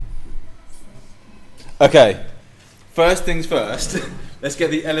Okay, first things first, let's get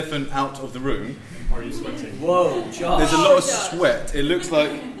the elephant out of the room. Are you sweating? Whoa, Josh. There's a lot of sweat. It looks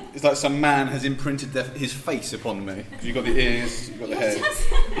like it's like some man has imprinted his face upon me. You've got the ears, you've got the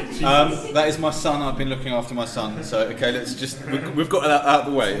head. That is my son. I've been looking after my son. So, okay, we've got that out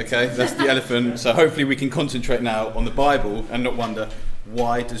of the way, okay? That's the elephant. So hopefully we can concentrate now on the Bible and not wonder,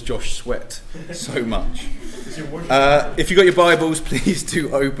 why does Josh sweat so much? If you've got your Bibles, please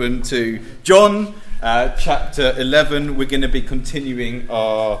do open to John chapter 11. We're going to be continuing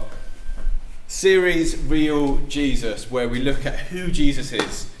our series, Real Jesus, where we look at who Jesus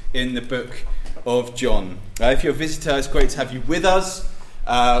is in the book of John. If you're a visitor, it's great to have you with us.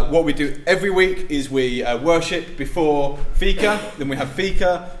 What we do every week is we worship before Fika, then we have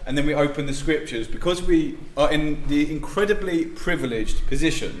Fika, and then we open the scriptures, because we are in the incredibly privileged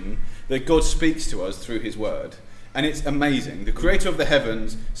position that God speaks to us through his word. And it's amazing. The creator of the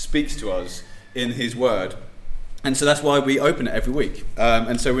heavens speaks to us in his word. And so that's why we open it every week.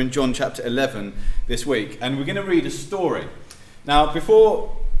 And so we're in John chapter 11 this week. And we're going to read a story. Now,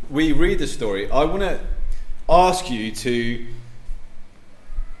 before we read the story, I want to ask you to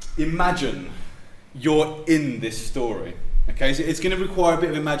imagine you're in this story. Okay, so it's going to require a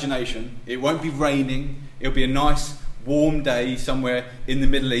bit of imagination. It won't be raining. It'll be a nice, warm day somewhere in the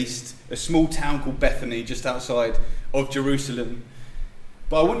Middle East, a small town called Bethany, just outside of Jerusalem.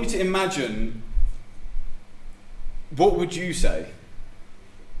 But I want you to imagine, what would you say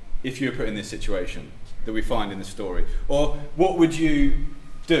if you were put in this situation that we find in the story? Or what would you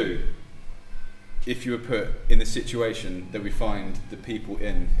do if you were put in the situation that we find the people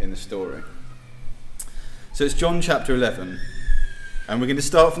in the story? So it's John chapter 11, and we're going to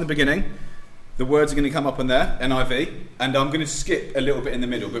start from the beginning. The words are going to come up on there, NIV, and I'm going to skip a little bit in the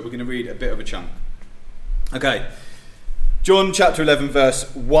middle, but we're going to read a bit of a chunk. Okay, John chapter 11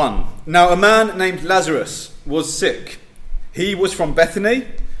 verse 1. Now a man named Lazarus was sick. He was from Bethany,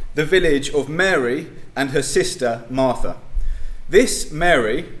 the village of Mary and her sister Martha. This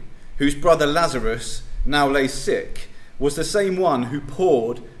Mary, whose brother Lazarus now lay sick, was the same one who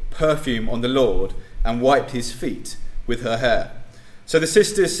poured perfume on the Lord and wiped his feet with her hair. So the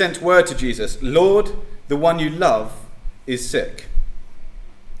sisters sent word to Jesus, "Lord, the one you love is sick."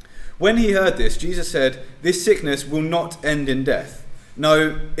 When he heard this, Jesus said, "This sickness will not end in death.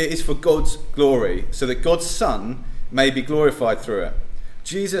 No, it is for God's glory, so that God's Son may be glorified through it."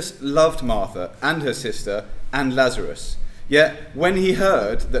 Jesus loved Martha and her sister and Lazarus. Yet when he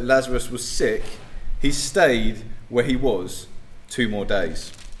heard that Lazarus was sick, he stayed where he was 2 more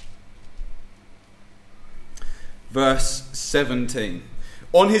days. Verse 17.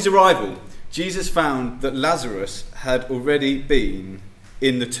 On his arrival, Jesus found that Lazarus had already been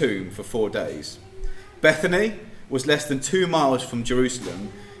in the tomb for 4 days. Bethany was less than 2 miles from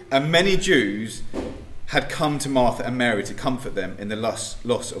Jerusalem, and many Jews had come to Martha and Mary to comfort them in the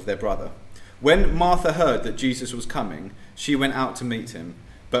loss of their brother. When Martha heard that Jesus was coming, she went out to meet him,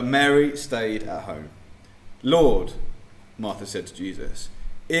 but Mary stayed at home. "Lord," Martha said to Jesus,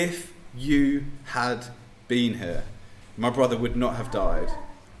 "if you had been here, my brother would not have died.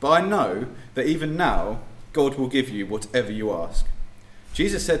 But I know that even now God will give you whatever you ask."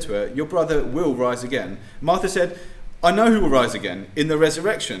 Jesus said to her, "Your brother will rise again." Martha said, "I know who will rise again in the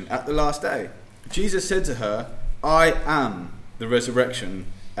resurrection at the last day." Jesus said to her, "I am the resurrection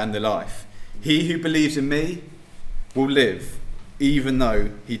and the life. He who believes in me will live even though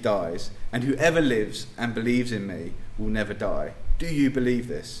he dies, and whoever lives and believes in me will never die. Do you believe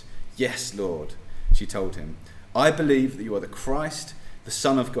this?" "Yes, Lord," she told him. "I believe that you are the Christ, the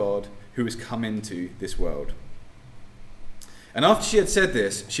Son of God, who has come into this world." And after she had said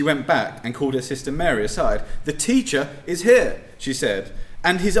this, she went back and called her sister Mary aside. "The teacher is here," she said,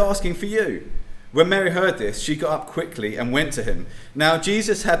 "and he's asking for you." When Mary heard this, she got up quickly and went to him. Now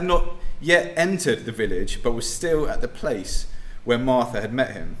Jesus had not yet entered the village, but was still at the place where Martha had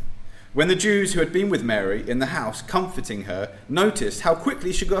met him. When the Jews who had been with Mary in the house comforting her noticed how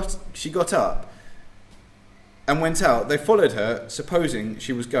quickly she got up and went out, they followed her, supposing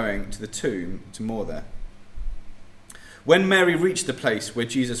she was going to the tomb to mourn there. When Mary reached the place where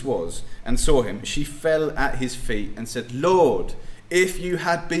Jesus was and saw him, she fell at his feet and said, "Lord, if you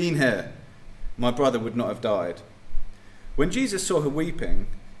had been here, my brother would not have died." When Jesus saw her weeping,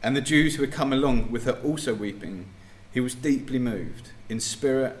 and the Jews who had come along with her also weeping, he was deeply moved in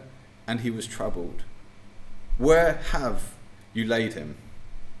spirit, and he was troubled. "Where have you laid him?"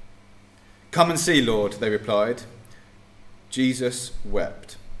 "Come and see, Lord," they replied. Jesus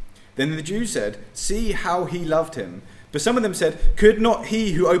wept. Then the Jews said, "See how he loved him." But some of them said, "Could not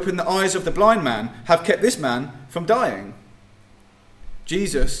he who opened the eyes of the blind man have kept this man from dying?"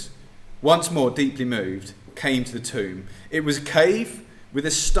 Jesus once more deeply moved, came to the tomb. It was a cave with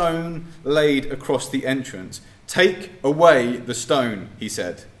a stone laid across the entrance. "Take away the stone," he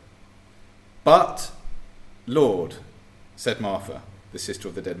said. "But, Lord," said Martha, the sister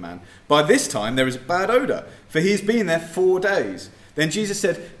of the dead man, "by this time there is a bad odour, for he has been there 4 days." Then Jesus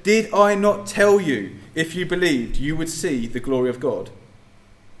said, "Did I not tell you, if you believed, you would see the glory of God?"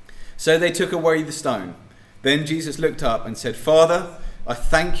 So they took away the stone. Then Jesus looked up and said, "Father, I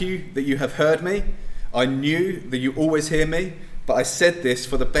thank you that you have heard me. I knew that you always hear me, but I said this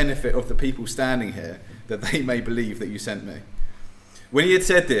for the benefit of the people standing here, that they may believe that you sent me." When he had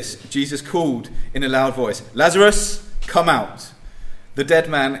said this, Jesus called in a loud voice, "Lazarus, come out." The dead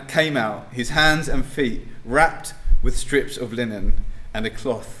man came out, his hands and feet wrapped with strips of linen and a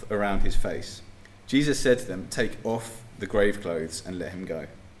cloth around his face. Jesus said to them, "Take off the grave clothes and let him go."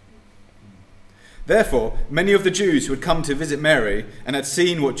 Therefore, many of the Jews who had come to visit Mary and had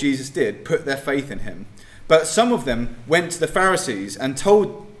seen what Jesus did put their faith in him. But some of them went to the Pharisees and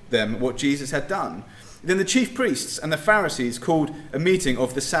told them what Jesus had done. Then the chief priests and the Pharisees called a meeting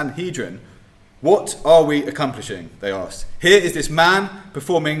of the Sanhedrin. "What are we accomplishing?" they asked. "Here is this man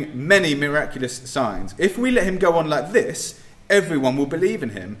performing many miraculous signs. If we let him go on like this, everyone will believe in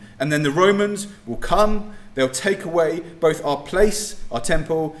him, and then the Romans will come. They'll take away both our place, our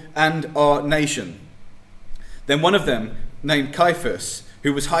temple, and our nation." Then one of them, named Caiaphas,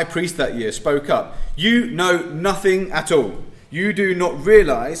 who was high priest that year, spoke up. "You know nothing at all. You do not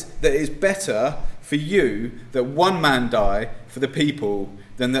realize that it is better for you that one man die for the people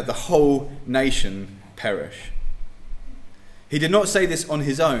than that the whole nation perish." He did not say this on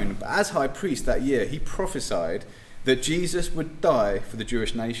his own, but as high priest that year, he prophesied that Jesus would die for the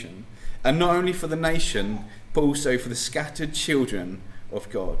Jewish nation, and not only for the nation, but also for the scattered children of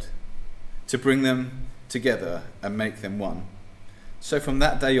God, to bring them together and make them one. So from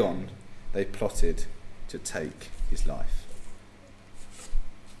that day on, they plotted to take his life.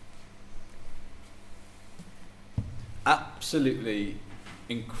 Absolutely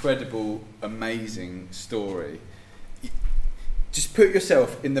incredible, amazing story. Just put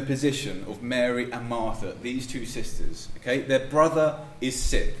yourself in the position of Mary and Martha, these two sisters. Okay, their brother is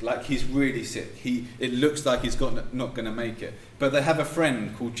sick, like he's really sick. It looks like he's not going to make it. But they have a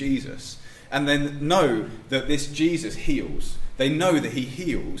friend called Jesus, and they know that this Jesus heals. They know that he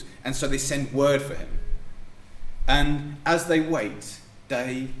heals, and so they send word for him. And as they wait,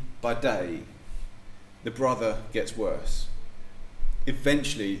 day by day, the brother gets worse.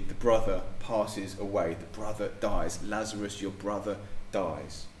 Eventually, the brother passes away. The brother dies. "Lazarus, your brother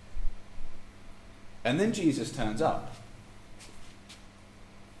dies." And then Jesus turns up.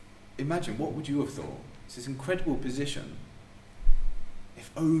 Imagine, what would you have thought? It's this incredible position.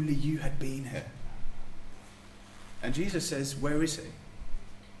 If only you had been here. And Jesus says, "Where is he?"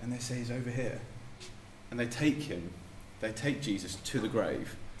 And they say, "He's over here." And they take Jesus to the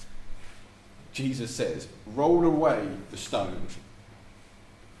grave. Jesus says, "Roll away the stone."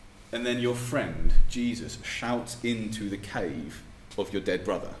 And then your friend, Jesus, shouts into the cave of your dead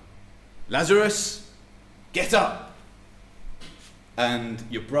brother, "Lazarus, get up!" And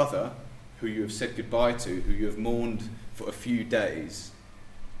your brother, who you have said goodbye to, who you have mourned for a few days,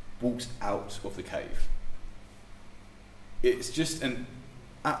 walks out of the cave. It's just an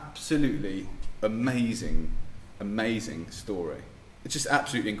absolutely amazing, amazing story. It's just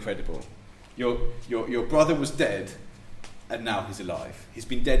absolutely incredible. Your brother was dead, and now he's alive. He's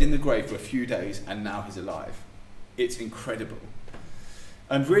been dead in the grave for a few days, and now he's alive. It's incredible.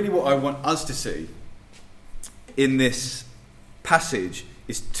 And really what I want us to see in this passage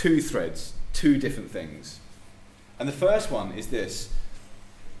is two threads, two different things. And the first one is this.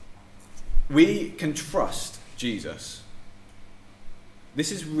 We can trust Jesus.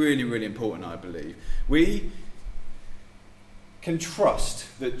 This is really, really important, I believe. We can trust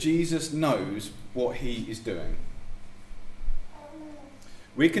that Jesus knows what he is doing.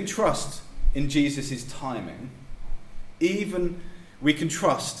 We can trust in Jesus' timing. Even we can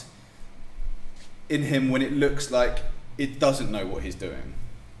trust in him when it looks like it doesn't know what he's doing.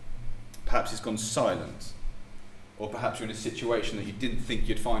 Perhaps it's gone silent. Or perhaps you're in a situation that you didn't think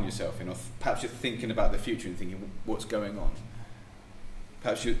you'd find yourself in. Or perhaps you're thinking about the future and thinking, what's going on?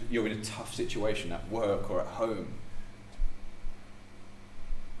 Perhaps you're in a tough situation at work or at home.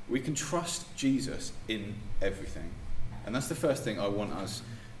 We can trust Jesus in everything. And that's the first thing I want us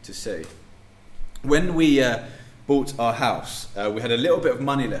to see. When we bought our house, we had a little bit of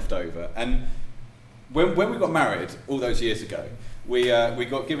money left over. And when we got married all those years ago, we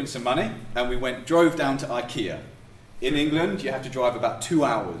got given some money and we drove down to IKEA. In England, you have to drive about 2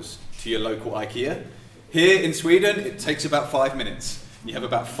 hours to your local IKEA. Here in Sweden, it takes about 5 minutes. You have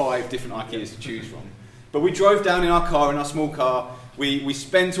about 5 different IKEAs to choose from. But we drove down in our small car. We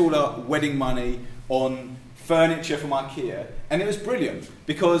spent all our wedding money on furniture from IKEA, and it was brilliant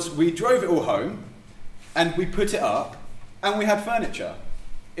because we drove it all home and we put it up and we had furniture.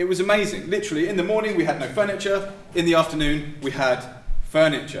 It was amazing. Literally, in the morning we had no furniture, in the afternoon we had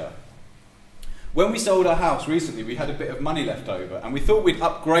furniture. When we sold our house recently, we had a bit of money left over and we thought we'd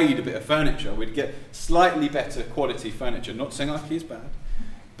upgrade a bit of furniture. We'd get slightly better quality furniture. Not saying IKEA is bad,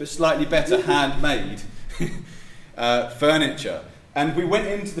 but slightly better handmade furniture. And we went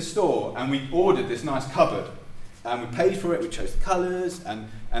into the store and we ordered this nice cupboard. And we paid for it, we chose the colours, and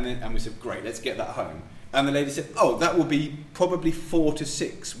we said, great, let's get that home. And the lady said, oh, that will be probably 4 to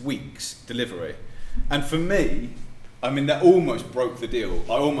 6 weeks delivery. And for me, I mean, that almost broke the deal.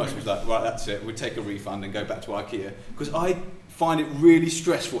 I almost was like, right, that's it, we'll take a refund and go back to IKEA. Because I find it really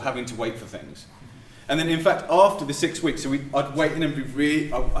stressful having to wait for things. And then, in fact, after the 6 weeks, so I'd waited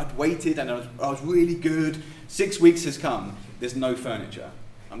and I'd waited and I was really good. 6 weeks has come, there's no furniture.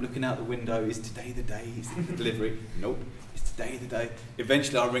 I'm looking out the window, is today the day? Is it the delivery? Nope, it's today the day.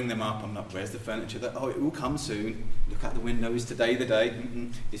 Eventually I'll ring them up, I'm like, where's the furniture? Oh, it will come soon. Look out the window, is today the day?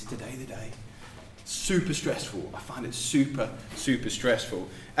 Is today the day? Super stressful. I find it super, super stressful.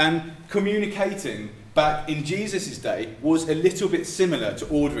 And communicating back in Jesus' day was a little bit similar to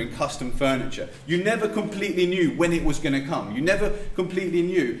ordering custom furniture. You never completely knew when it was going to come. You never completely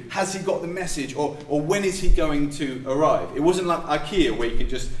knew, has he got the message or when is he going to arrive? It wasn't like IKEA where you can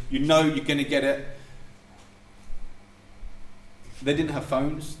just, you know you're going to get it. They didn't have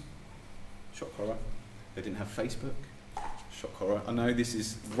phones. Shock horror. They didn't have Facebook. Shock horror. I know this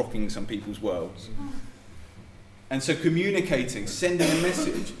is rocking some people's worlds. And so communicating, sending a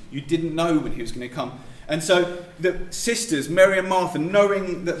message, you didn't know when he was going to come. And so the sisters, Mary and Martha,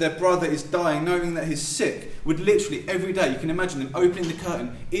 knowing that their brother is dying, knowing that he's sick, would literally every day, you can imagine them opening the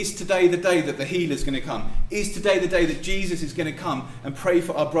curtain, is today the day that the healer's going to come? Is today the day that Jesus is going to come and pray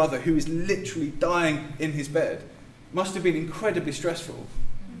for our brother who is literally dying in his bed? Must have been incredibly stressful,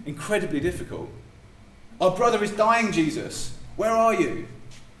 incredibly difficult. Our brother is dying, Jesus. Where are you?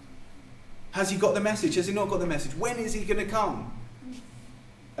 Has he got the message? Has he not got the message? When is he going to come?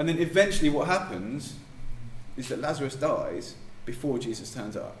 And then eventually what happens is that Lazarus dies before Jesus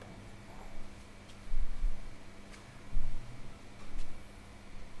turns up.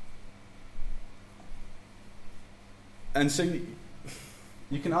 And so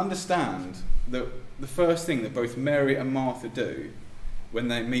you can understand that the first thing that both Mary and Martha do when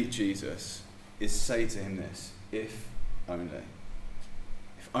they meet Jesus is say to him this, if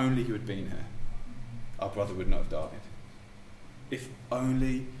only you had been here, our brother would not have died. If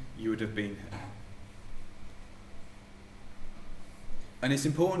only you would have been here. And it's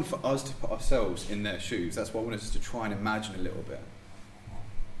important for us to put ourselves in their shoes. That's what I want us to try and imagine a little bit.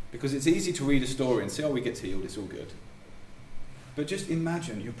 Because it's easy to read a story and say, oh, we get healed, it's all good. But just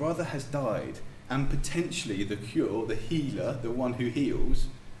imagine your brother has died and potentially the cure, the healer, the one who heals,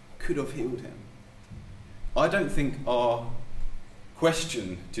 could have healed him. I don't think our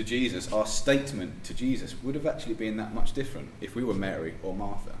question to Jesus, our statement to Jesus, would have actually been that much different if we were Mary or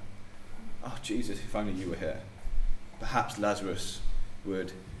Martha. Oh, Jesus, if only you were here. Perhaps Lazarus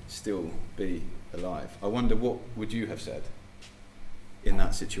would still be alive. I wonder, what would you have said in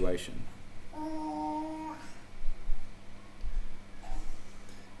that situation?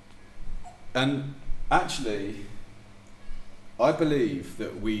 And actually, I believe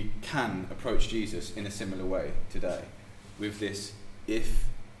that we can approach Jesus in a similar way today with this if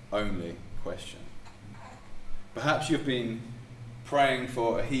only question. Perhaps you've been praying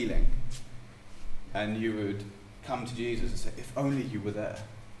for a healing and you would come to Jesus and say, if only you were there,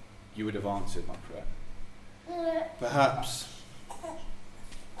 you would have answered my prayer. Perhaps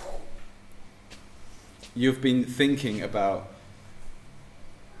you've been thinking about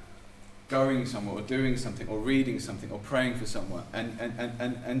going somewhere or doing something or reading something or praying for someone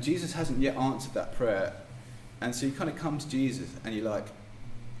and Jesus hasn't yet answered that prayer, and so you kind of come to Jesus and you're like,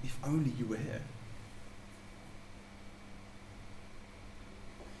 if only you were here.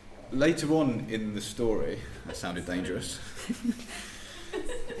 Later on in the story, that sounded dangerous.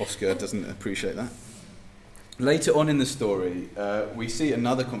 Oscar doesn't appreciate that. Later on in the story, we see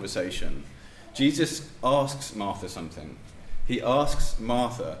another conversation. Jesus asks Martha something. He asks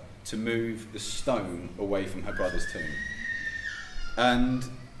Martha to move the stone away from her brother's tomb. And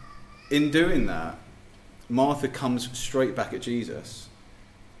in doing that, Martha comes straight back at Jesus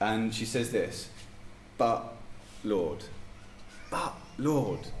and she says this, but Lord.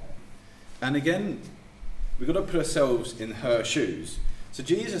 And again, we've got to put ourselves in her shoes. So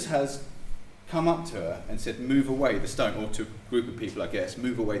Jesus has come up to her and said, move away the stone, or to a group of people, I guess,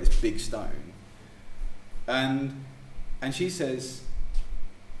 move away this big stone. And she says,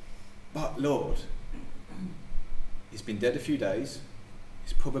 but Lord, he's been dead a few days,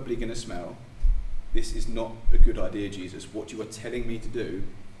 he's probably going to smell. This is not a good idea, Jesus. What you are telling me to do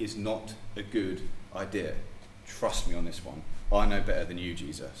is not a good idea. Trust me on this one. I know better than you,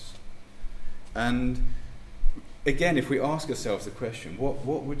 Jesus. And again, if we ask ourselves the question, what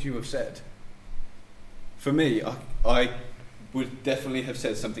would you have said? For me, I would definitely have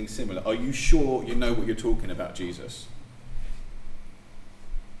said something similar. Are you sure you know what you're talking about, Jesus?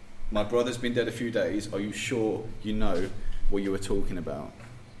 My brother's been dead a few days. Are you sure you know what you were talking about?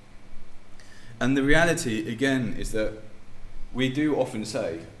 And the reality, again, is that we do often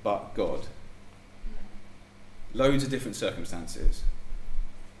say, but God. Loads of different circumstances.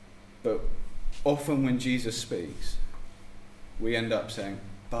 But often when Jesus speaks, we end up saying,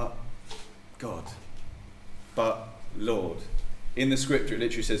 but God. But Lord. In the scripture, it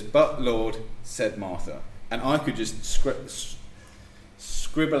literally says, but Lord, said Martha. And I could just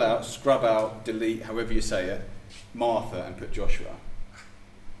scribble out, scrub out, delete, however you say it, Martha, and put Joshua.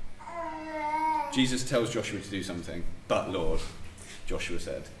 Jesus tells Joshua to do something, but Lord, Joshua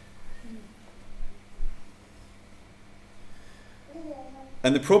said.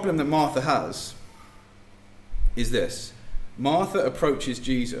 And the problem that Martha has is this. Martha approaches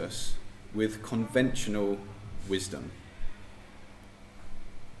Jesus with conventional wisdom.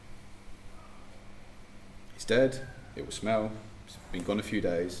 He's dead, it will smell, he's been gone a few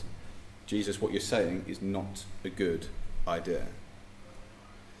days. Jesus, what you're saying is not a good idea.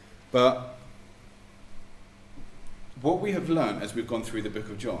 But what we have learned as we've gone through the book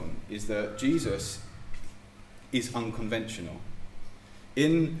of John is that Jesus is unconventional.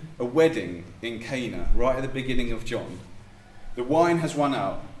 In a wedding in Cana, right at the beginning of John, the wine has run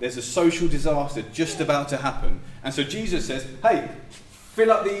out, there's a social disaster just about to happen, and so Jesus says, hey,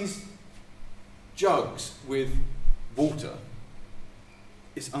 fill up these jugs with water.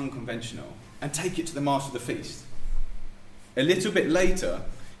 It's unconventional. And take it to the master of the feast. A little bit later,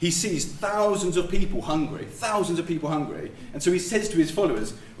 he sees thousands of people hungry, and so he says to his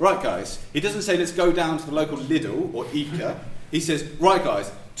followers, right guys, he doesn't say let's go down to the local Lidl or Ika, he says, right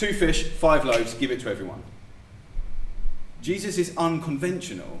guys, 2 fish, 5 loaves, give it to everyone. Jesus is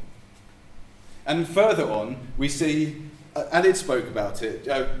unconventional. And further on, we see, Alid spoke about it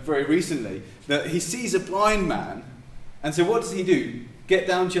very recently, that he sees a blind man, and so what does he do? Get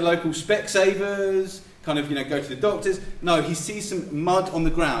down to your local Specsavers, kind of, go to the doctors. No, he sees some mud on the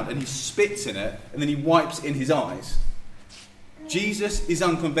ground and he spits in it and then he wipes in his eyes. Jesus is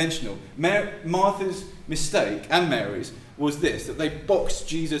unconventional. Martha's mistake, and Mary's, was this, that they boxed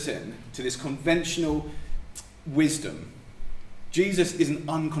Jesus in to this conventional wisdom. Jesus is an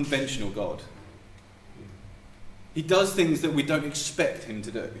unconventional God. He does things that we don't expect him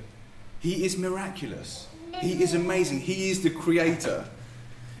to do. He is miraculous. He is amazing. He is the creator.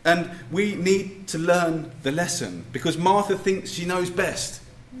 And we need to learn the lesson, because Martha thinks she knows best.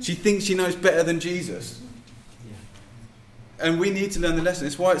 She thinks she knows better than Jesus. And we need to learn the lesson.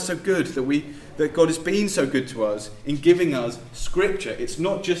 It's why it's so good that God has been so good to us in giving us scripture. It's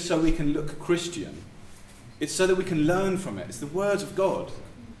not just so we can look Christian. It's so that we can learn from it. It's the words of God.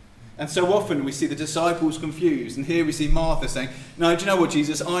 And so often we see the disciples confused, and here we see Martha saying, no, do you know what,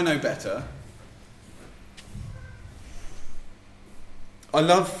 Jesus? I know better. I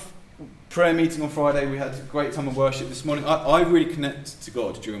love prayer meeting on Friday. We had a great time of worship this morning. I really connect to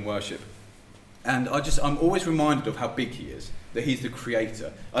God during worship. And I'm always reminded of how big he is, that he's the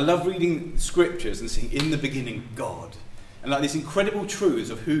creator. I love reading scriptures and seeing in the beginning God. And like these incredible truths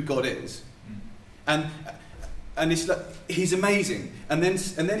of who God is. And it's like, he's amazing. And then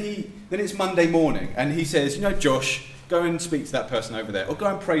it's Monday morning and he says, Josh, go and speak to that person over there, or go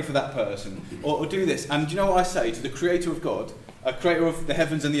and pray for that person, or do this. And do you know what I say to the creator of God? A creator of the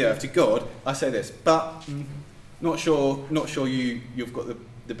heavens and the earth, to God, I say this, but not sure you've got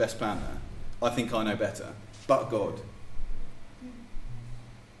the best plan there. I think I know better. But God.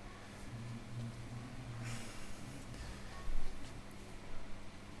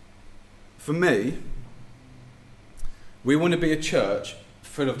 For me, we want to be a church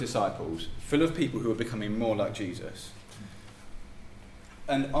full of disciples, full of people who are becoming more like Jesus.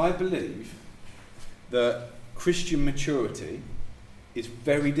 And I believe that Christian maturity is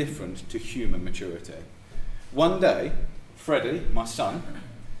very different to human maturity. One day, Freddie, my son,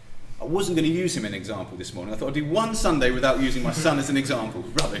 I wasn't going to use him as an example this morning. I thought I'd do one Sunday without using my son as an example.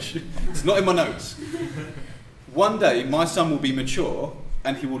 Rubbish. It's not in my notes. One day, my son will be mature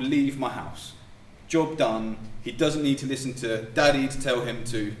and he will leave my house. Job done. He doesn't need to listen to Daddy to tell him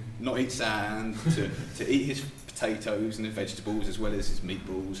to not eat sand, to eat his potatoes and his vegetables as well as his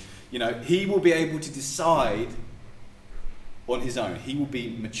meatballs. You know, he will be able to decide on his own. He will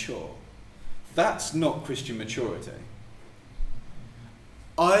be mature. That's not Christian maturity.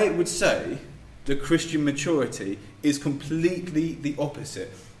 I would say that Christian maturity is completely the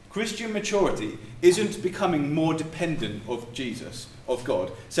opposite. Christian maturity isn't becoming more dependent of Jesus, of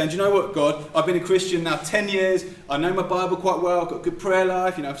God. Saying, do you know what, God, I've been a Christian now 10 years, I know my Bible quite well, I've got a good prayer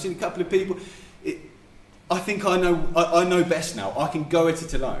life, I've seen a couple of people. I think I know best now. I can go at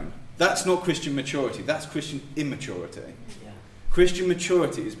it alone. That's not Christian maturity. That's Christian immaturity. Yeah. Christian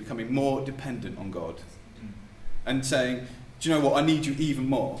maturity is becoming more dependent on God. And saying, do you know what, I need you even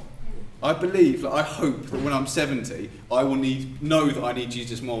more. I believe, I hope that when I'm 70, I will know that I need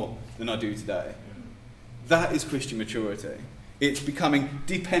Jesus more than I do today. That is Christian maturity. It's becoming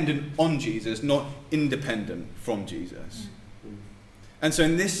dependent on Jesus, not independent from Jesus. And so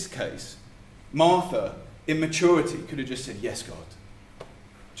in this case, Martha, in maturity, could have just said, yes, God.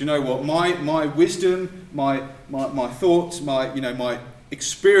 Do you know what? My wisdom, my thoughts, my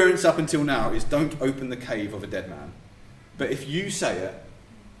experience up until now is don't open the cave of a dead man. But if you say it,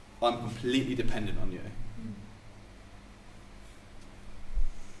 I'm completely dependent on you.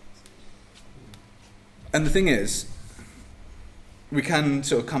 And the thing is, we can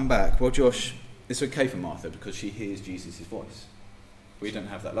sort of come back, well, Josh, it's okay for Martha because she hears Jesus' voice. We don't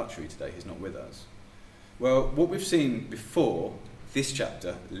have that luxury today. He's not with us. Well, what we've seen before this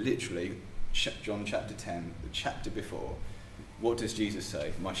chapter, literally, John chapter 10, the chapter before, what does Jesus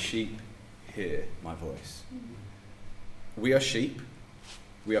say? My sheep hear my voice. We are sheep.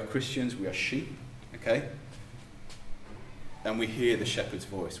 We are Christians. We are sheep. Okay? And we hear the shepherd's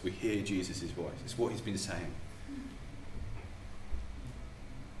voice. We hear Jesus' voice. It's what he's been saying.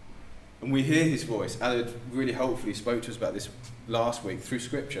 And we hear his voice. Aled really helpfully spoke to us about this last week through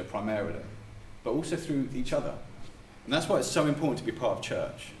Scripture primarily, but also through each other. And that's why it's so important to be part of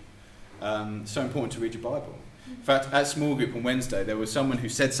church. So important to read your Bible. In fact, at small group on Wednesday, there was someone who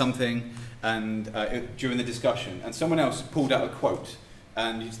said something and during the discussion, and someone else pulled out a quote,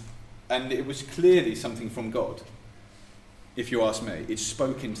 and it was clearly something from God. If you ask me, it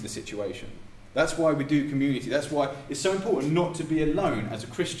spoke into the situation. That's why we do community. That's why it's so important not to be alone as a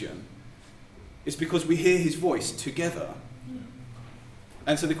Christian. It's because we hear his voice together.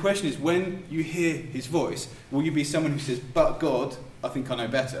 And so the question is, when you hear his voice, will you be someone who says, but God, I think I know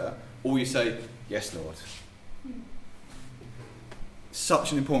better, or will you say, yes, Lord?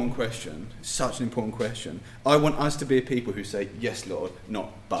 Such an important question. Such an important question. I want us to be a people who say, yes, Lord,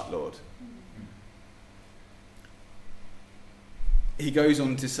 not but Lord. He goes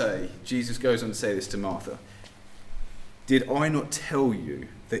on to say, Jesus goes on to say this to Martha. Did I not tell you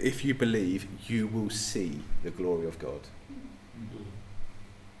that if you believe, you will see the glory of God?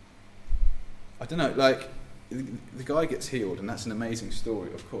 I don't know, the guy gets healed, and that's an amazing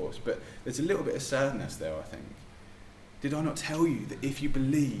story, of course, but there's a little bit of sadness there, I think. Did I not tell you that if you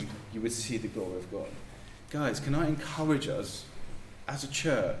believe, you would see the glory of God? Guys, can I encourage us as a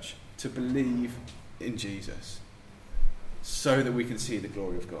church to believe in Jesus so that we can see the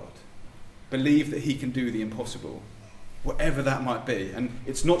glory of God? Believe that he can do the impossible, whatever that might be. And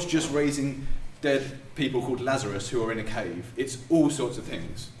it's not just raising dead people called Lazarus who are in a cave. It's all sorts of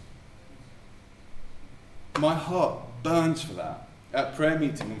things. My heart burns for that. At prayer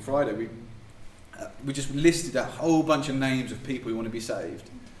meeting on Friday, we just listed a whole bunch of names of people who want to be saved.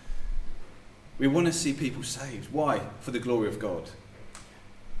 We want to see people saved. Why? For the glory of God.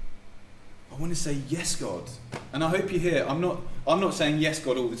 I want to say, yes, God. And I hope you hear, I'm not saying yes,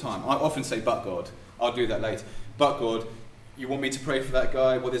 God, all the time. I often say, but God. I'll do that later. But God, you want me to pray for that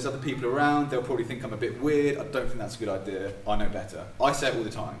guy? Well, there's other people around. They'll probably think I'm a bit weird. I don't think that's a good idea. I know better. I say it all the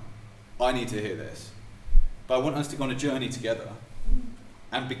time. I need to hear this. But I want us to go on a journey together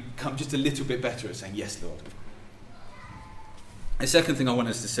and become just a little bit better at saying, yes, Lord. The second thing I want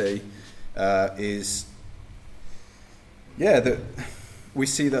us to see is, that we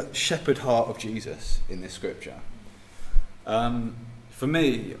see the shepherd heart of Jesus in this scripture. For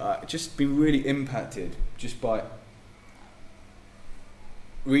me, I've just been really impacted just by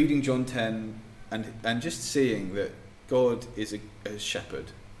reading John 10 and just seeing that God is a shepherd,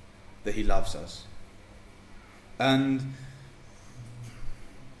 that he loves us. And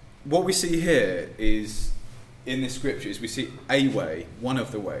what we see here is, in this scripture, is we see a way, one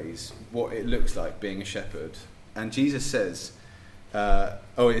of the ways, what it looks like being a shepherd. And Jesus says,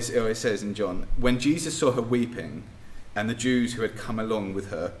 it says in John, when Jesus saw her weeping, and the Jews who had come along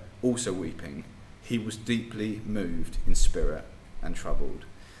with her also weeping, he was deeply moved in spirit and troubled.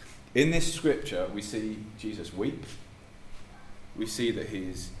 In this scripture, we see Jesus weep. We see that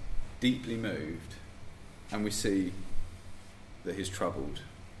he's deeply moved, and we see that he's troubled.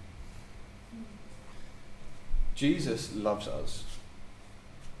 Jesus loves us.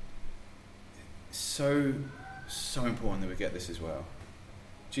 So important that we get this as well.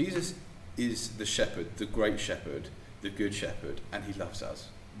 Jesus is the shepherd, the great shepherd, the good shepherd, and he loves us.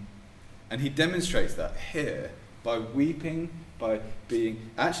 And he demonstrates that here by weeping, by being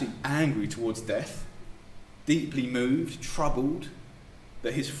actually angry towards death, deeply moved, troubled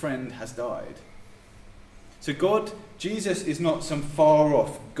that his friend has died. So Jesus is not some far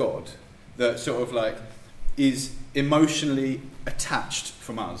off God that sort of like is emotionally attached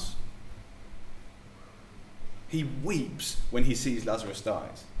from us. He weeps when he sees Lazarus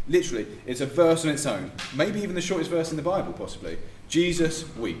dies. Literally, it's a verse on its own. Maybe even the shortest verse in the Bible, possibly. Jesus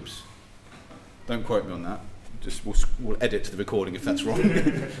weeps. Don't quote me on that. Just we'll edit the recording if that's wrong.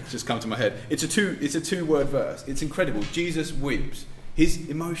 It's just come to my head. It's a 2-word verse. It's incredible. Jesus weeps. He's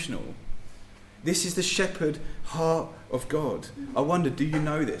emotional. This is the shepherd heart of God. I wonder, do you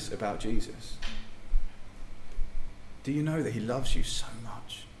know this about Jesus? Do you know that he loves you so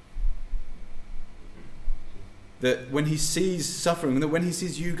much? That when he sees suffering, that when he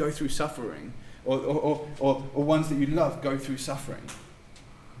sees you go through suffering, or ones that you love go through suffering,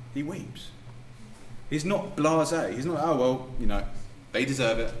 he weeps. He's not blasé. He's not, oh well, they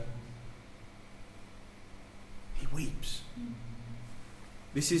deserve it. He weeps.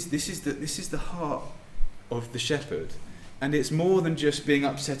 This is the heart of the shepherd, and it's more than just being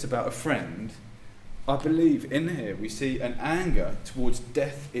upset about a friend. I believe in here we see an anger towards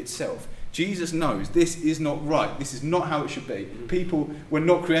death itself. Jesus knows this is not right. This is not how it should be. People were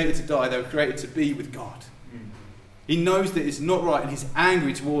not created to die. They were created to be with God. He knows that it's not right, and he's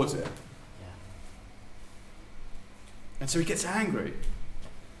angry towards it. And so he gets angry.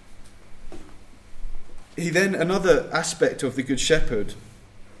 Another aspect of the Good Shepherd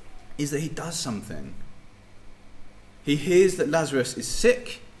is that he does something. He hears that Lazarus is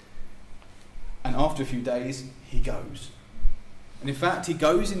sick, and after a few days, he goes. And in fact, he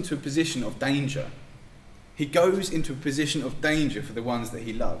goes into a position of danger. He goes into a position of danger for the ones that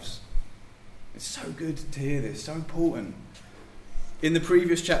he loves. It's so good to hear this, so important. In the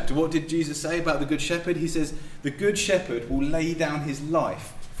previous chapter, what did Jesus say about the Good Shepherd? He says, the Good Shepherd will lay down his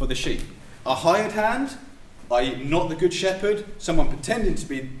life for the sheep. A hired hand, i.e. not the Good Shepherd, someone pretending to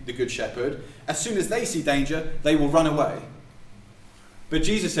be the Good Shepherd, as soon as they see danger, they will run away. But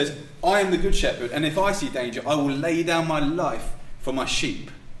Jesus says, I am the Good Shepherd, and if I see danger, I will lay down my life for my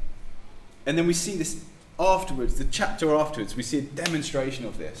sheep. And then we see this afterwards, the chapter afterwards, we see a demonstration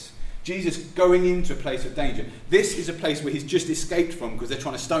of this. Jesus going into a place of danger. This is a place where he's just escaped from because they're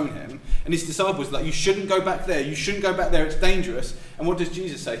trying to stone him. And his disciples are like, you shouldn't go back there. You shouldn't go back there. It's dangerous. And what does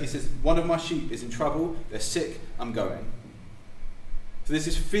Jesus say? He says, one of my sheep is in trouble. They're sick. I'm going. So there's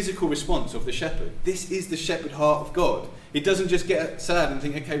this physical response of the shepherd. This is the shepherd heart of God. He doesn't just get sad and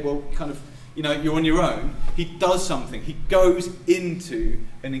think, okay, well, kind of, you're on your own. He does something. He goes into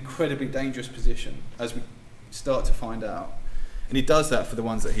an incredibly dangerous position, as we start to find out. And he does that for the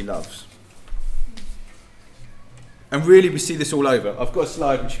ones that he loves. And really we see this all over. I've got a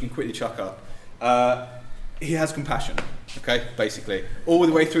slide which you can quickly chuck up. He has compassion, okay, basically. All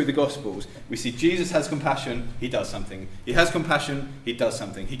the way through the Gospels, we see Jesus has compassion, he does something. He has compassion, he does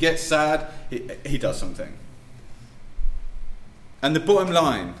something. He gets sad, he does something. And the bottom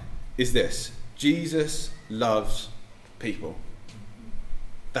line is this: Jesus loves people.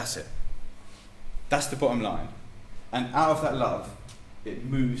 That's it. That's the bottom line. And out of that love, it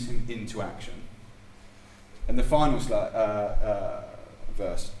moves him into action. And the final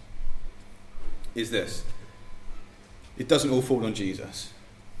verse is this: it doesn't all fall on Jesus.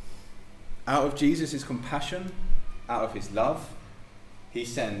 Out of Jesus' compassion, out of his love, he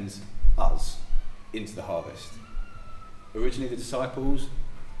sends us into the harvest. Originally the disciples,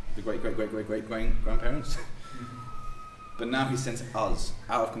 the great-great-great-great-great-grandparents. But now he sends us.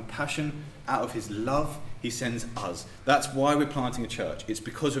 Out of compassion, out of his love, he sends us. That's why we're planting a church. It's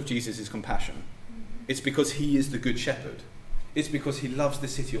because of Jesus' compassion. It's because he is the Good Shepherd. It's because he loves the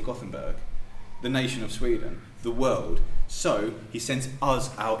city of Gothenburg, the nation of Sweden, the world. So he sends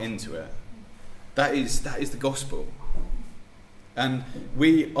us out into it. That is the gospel. And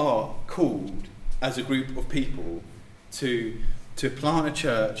we are called as a group of people to plant a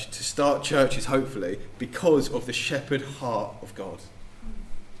church, to start churches, hopefully, because of the shepherd heart of God.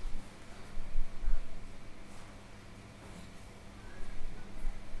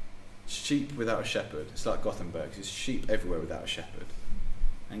 Sheep without a shepherd. It's like Gothenburg. There's sheep everywhere without a shepherd.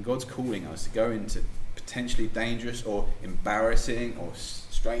 And God's calling us to go into potentially dangerous or embarrassing or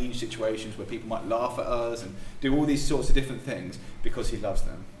strange situations where people might laugh at us and do all these sorts of different things because he loves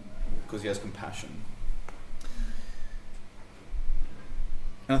them. because he has compassion.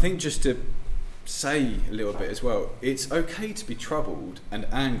 And I think just to say a little bit as well, it's okay to be troubled and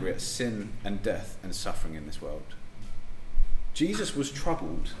angry at sin and death and suffering in this world. Jesus was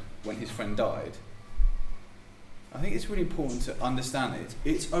troubled when his friend died. I think it's really important to understand it.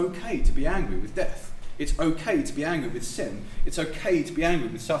 It's okay to be angry with death. It's okay to be angry with sin. It's okay to be angry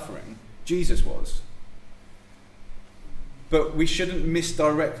with suffering. Jesus was. But we shouldn't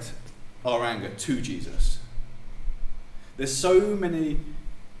misdirect our anger to Jesus. There's so many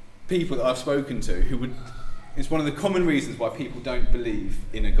people that I've spoken to who would, it's one of the common reasons why people don't believe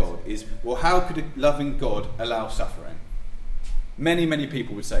in a God is, well, how could a loving God allow suffering? Many, many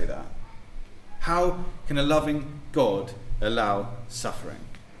people would say that. How can a loving God allow suffering?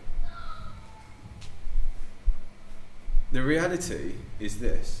 The reality is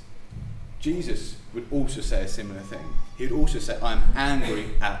this. Jesus would also say a similar thing. He would also say, I'm angry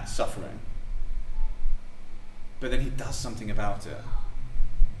at suffering. But then he does something about it.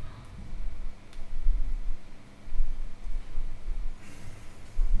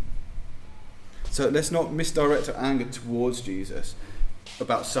 So let's not misdirect our anger towards Jesus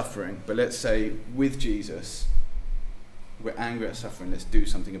about suffering, but let's say with Jesus, we're angry at suffering, let's do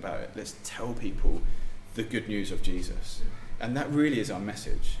something about it. Let's tell people the good news of Jesus. And that really is our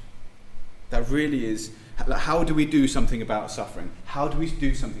message. That really is, how do we do something about suffering? How do we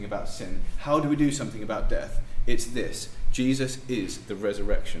do something about sin? How do we do something about death? It's this: Jesus is the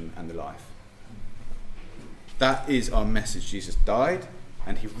resurrection and the life. That is our message. Jesus died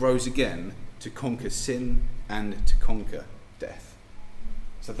and he rose again to conquer sin and to conquer death.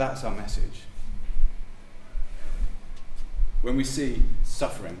 So that's our message. When we see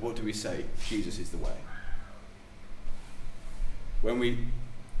suffering, what do we say? Jesus is the way. When we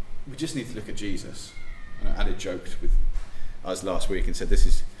just need to look at Jesus. And I joked with us last week and said, this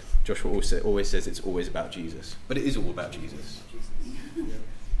is, Joshua always says it's always about Jesus. But it is all about Jesus.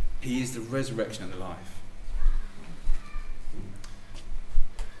 He is the resurrection and the life.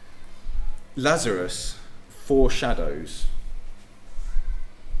 Lazarus foreshadows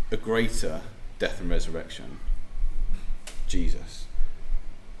a greater death and resurrection, Jesus.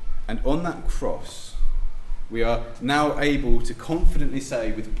 And on that cross, we are now able to confidently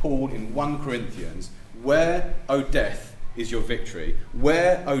say with Paul in 1 Corinthians, where, O death, is your victory?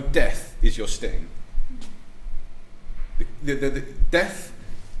 Where, O death, is your sting? The death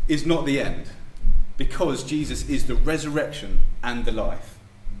is not the end, because Jesus is the resurrection and the life.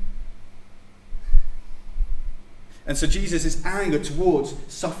 And so Jesus' anger towards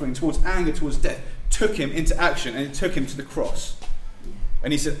suffering, towards anger towards death, took him into action, and it took him to the cross.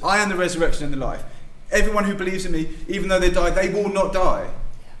 And he said, I am the resurrection and the life. Everyone who believes in me, even though they die, they will not die.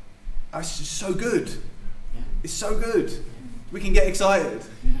 It's just so good. It's so good. We can get excited.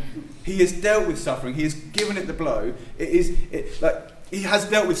 He has dealt with suffering. He has given it the blow. He has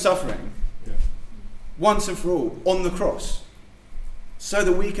dealt with suffering once and for all on the cross, so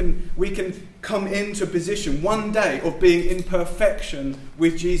that we can come into a position one day of being in perfection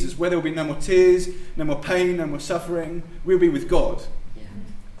with Jesus, where there will be no more tears, no more pain, no more suffering. We'll be with God,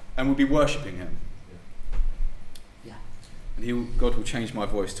 and we'll be worshipping him. And God will change my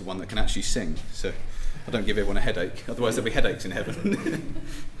voice to one that can actually sing, so I don't give everyone a headache. Otherwise there'll be headaches in heaven.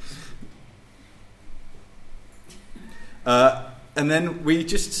 And then we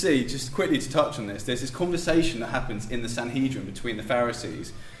just see, just quickly to touch on this, there's this conversation that happens in the Sanhedrin between the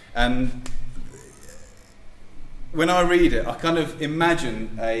Pharisees. And when I read it, I kind of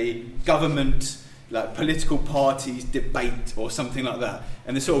imagine a government, like political parties debate or something like that.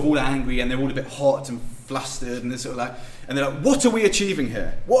 And they're sort of all angry and they're all a bit hot and flustered, and they're sort of like, and they're like, what are we achieving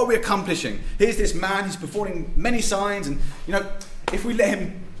here? What are we accomplishing? Here's this man, he's performing many signs, and if we let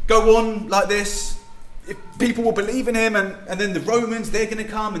him go on like this, if people will believe in him, and then the Romans, they're going to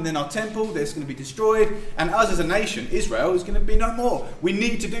come, and then our temple, that's going to be destroyed, and us as a nation, Israel, is going to be no more. We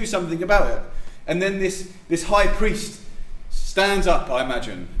need to do something about it. And then this high priest stands up, I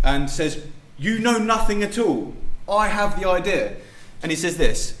imagine, and says, you know nothing at all. I have the idea. And he says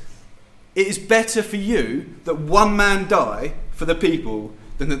this: it is better for you that one man die for the people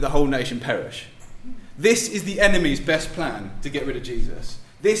than that the whole nation perish. This is the enemy's best plan to get rid of Jesus.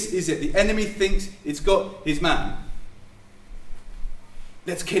 This is it. The enemy thinks it's got his man.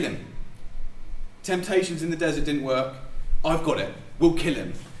 Let's kill him. Temptations in the desert didn't work. I've got it. We'll kill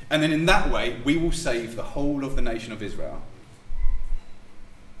him. And then in that way, we will save the whole of the nation of Israel.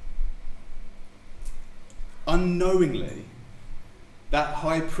 Unknowingly, that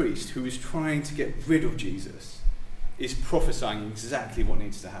high priest who is trying to get rid of Jesus is prophesying exactly what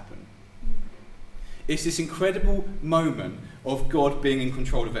needs to happen. It's this incredible moment of God being in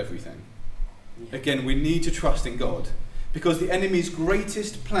control of everything. Again, we need to trust in God, because the enemy's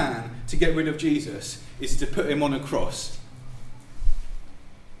greatest plan to get rid of Jesus is to put him on a cross.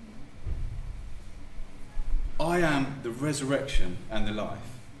 I am the resurrection and the life.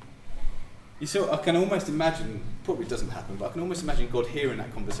 You see, I can almost imagine, probably doesn't happen, but I can almost imagine God hearing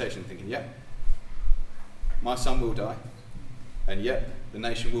that conversation thinking, yep, my son will die, and yep, the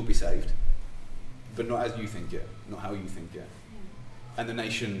nation will be saved, but not as you think it, not how you think it. And the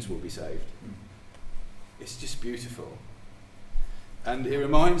nations will be saved. It's just beautiful. And it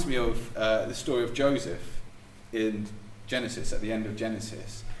reminds me of the story of Joseph in Genesis, at the end of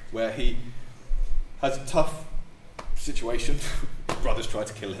Genesis, where he has a tough situation. Brothers try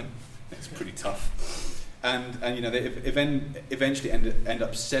to kill him. It's pretty tough. And you know, they eventually end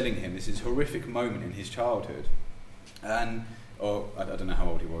up selling him. This is a horrific moment in his childhood. Or I don't know how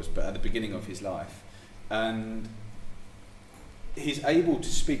old he was, but at the beginning of his life. And he's able to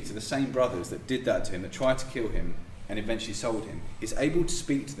speak to the same brothers that did that to him, that tried to kill him and eventually sold him. He's able to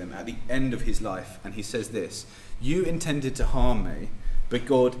speak to them at the end of his life, and he says this: "You intended to harm me, but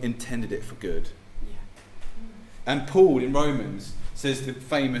God intended it for good." Yeah. And Paul in Romans says the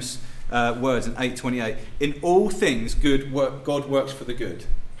famous words in 8:28: "In all things God works for the good."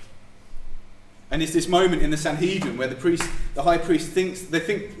 And it's this moment in the Sanhedrin where the high priest they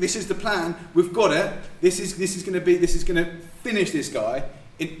think this is the plan, we've got it, this is going to finish this guy.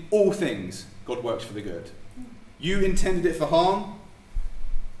 In all things, God works for the good. You intended it for harm,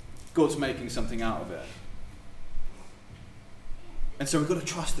 God's making something out of it. And so we've got to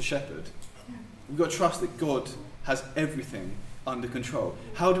trust the shepherd. We've got to trust that God has everything under control.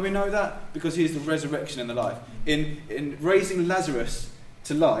 How do we know that? Because he is the resurrection and the life. In raising Lazarus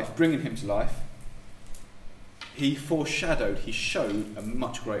to life, bringing him to life, he showed a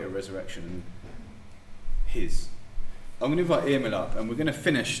much greater resurrection than his. I'm going to invite Emil up, and we're going to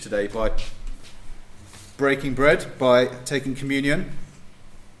finish today by breaking bread, by taking communion.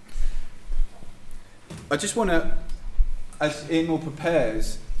 I just want to, as Emil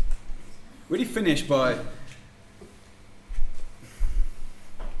prepares, really finish by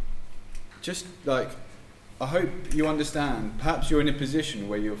just like, I hope you understand, perhaps you're in a position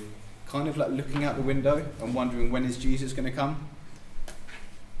where you're kind of like looking out the window and wondering, when is Jesus going to come?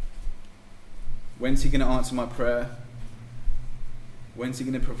 When's he going to answer my prayer? When's he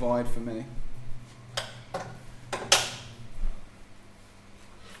going to provide for me?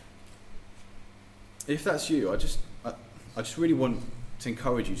 If that's you, I just really want to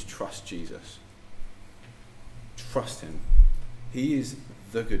encourage you to trust Jesus. Trust him. He is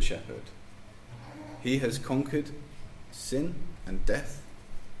the Good Shepherd. He has conquered sin and death.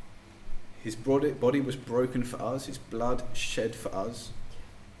 His body was broken for us, his blood shed for us,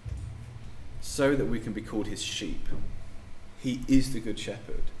 so that we can be called his sheep. He is the Good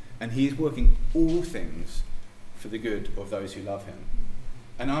Shepherd, and he is working all things for the good of those who love him.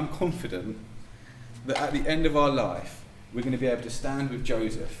 And I'm confident that at the end of our life, we're going to be able to stand with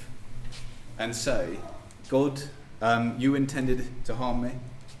Joseph and say, God, you intended to harm me,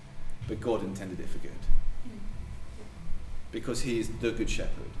 but God intended it for good. Because he is the Good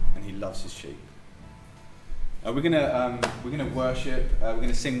Shepherd and he loves his sheep. We're going to worship. We're going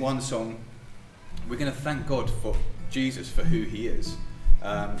to sing one song. We're going to thank God for Jesus, for who he is,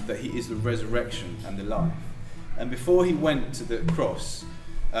 that he is the resurrection and the life. And before he went to the cross,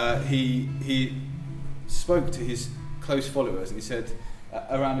 he spoke to his close followers, and he said,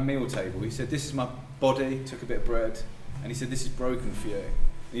 around a meal table, he said, "This is my body." Took a bit of bread, and he said, "This is broken for you."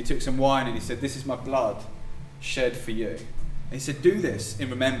 And he took some wine, and he said, "This is my blood shed for you." And he said, "Do this in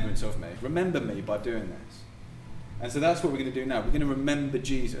remembrance of me. Remember me by doing this." And so that's what we're going to do now. We're going to remember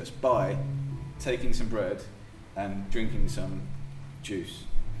Jesus by taking some bread and drinking some juice.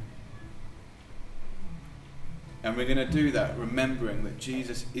 And we're going to do that remembering that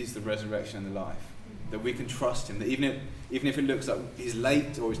Jesus is the resurrection and the life. That we can trust him. That even if it looks like he's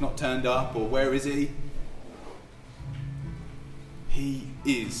late or he's not turned up or where is he? He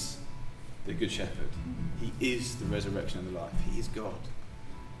is the Good Shepherd. He is the resurrection and the life. He is God.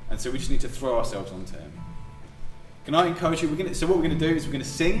 And so we just need to throw ourselves onto him. Can I encourage you? So what we're going to do is we're going to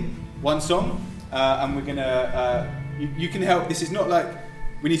sing one song, and we're going to, you can help. This is not like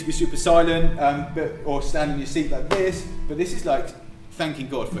we need to be super silent or stand in your seat like this, but this is like thanking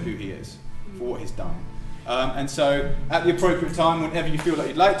God for who he is, for what he's done. And so at the appropriate time, whenever you feel like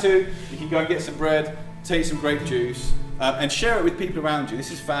you'd like to, you can go and get some bread, take some grape juice, and share it with people around you.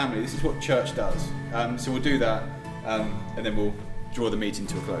 This is family. This is what church does. So we'll do that, and then we'll draw the meeting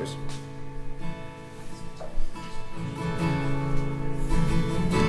to a close.